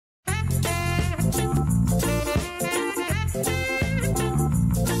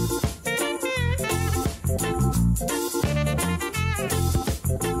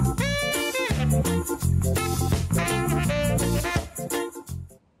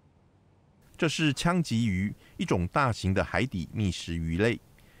这是腔棘鱼，一种大型的海底觅食鱼类。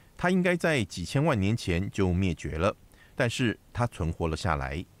它应该在几千万年前就灭绝了，但是它存活了下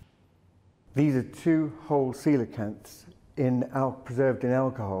来。These are two whole coelacanths preserved in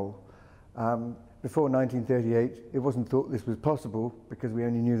alcohol. Before 1938, it wasn't thought this was possible because we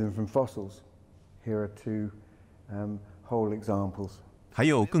only knew them from fossils. Here are two whole examples. 还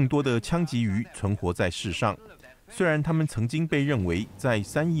有更多的腔棘鱼存活在世上，虽然它们曾经被认为在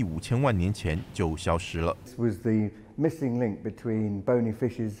3亿5千万年前就消失了。This was the missing link between bony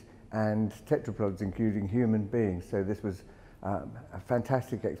fishes and tetrapods, including human beings. So this was a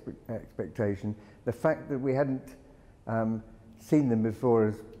fantastic expectation. The fact that we hadn't seen them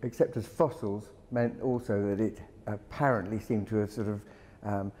before except as fossils meant also that it apparently seemed to have sort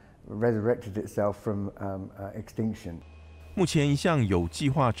of resurrected itself from extinction. 目前一项有计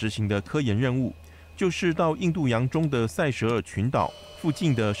划执行的科研任务，就是到印度洋中的塞舌尔群岛附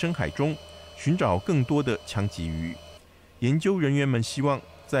近的深海中寻找更多的腔棘鱼。研究人员们希望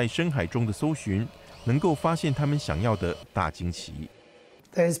在深海中的搜寻能够发现他们想要的大惊奇。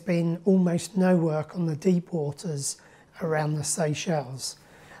There's been almost no work on the deep waters around the Seychelles.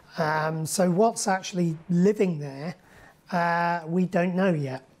 So what's actually living there, we don't know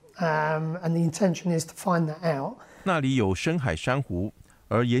yet. And the intention is to find that out. 那里有深海珊瑚，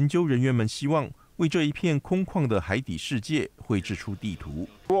而研究人员们希望为这一片空旷的海底世界绘制出地图。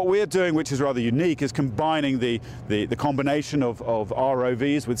What we're doing, which is rather unique, is combining the combination of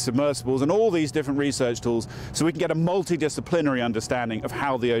ROVs with submersibles and all these different research tools so we can get a multidisciplinary understanding of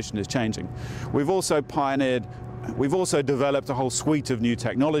how the ocean is changing. We've also developed a whole suite of new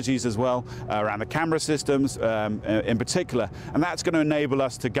technologies as well around the camera systems in particular, and that's going to enable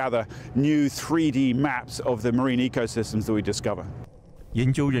us to gather new 3D maps of the marine ecosystems that we discover.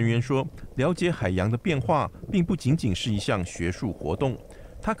 研究人员说，了解海洋的变化并不仅仅是一项学术活动，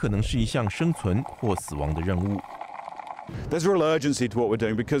它可能是一项生存或死亡的任务。There's real urgency to what we're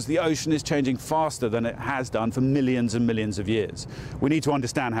doing because the ocean is changing faster than it has done for millions and millions of years. We need to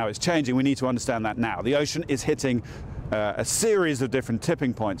understand how it's changing. We need to understand that now. The ocean is hitting a series of different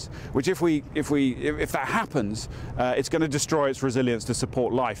tipping points, which if that happens, it's going to destroy its resilience to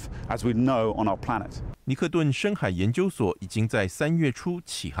support life as we know on our planet. 尼克顿深海研究所已经在3月初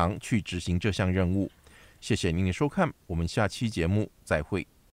起航去执行这项任务。谢谢您的收看，我们下期节目再会。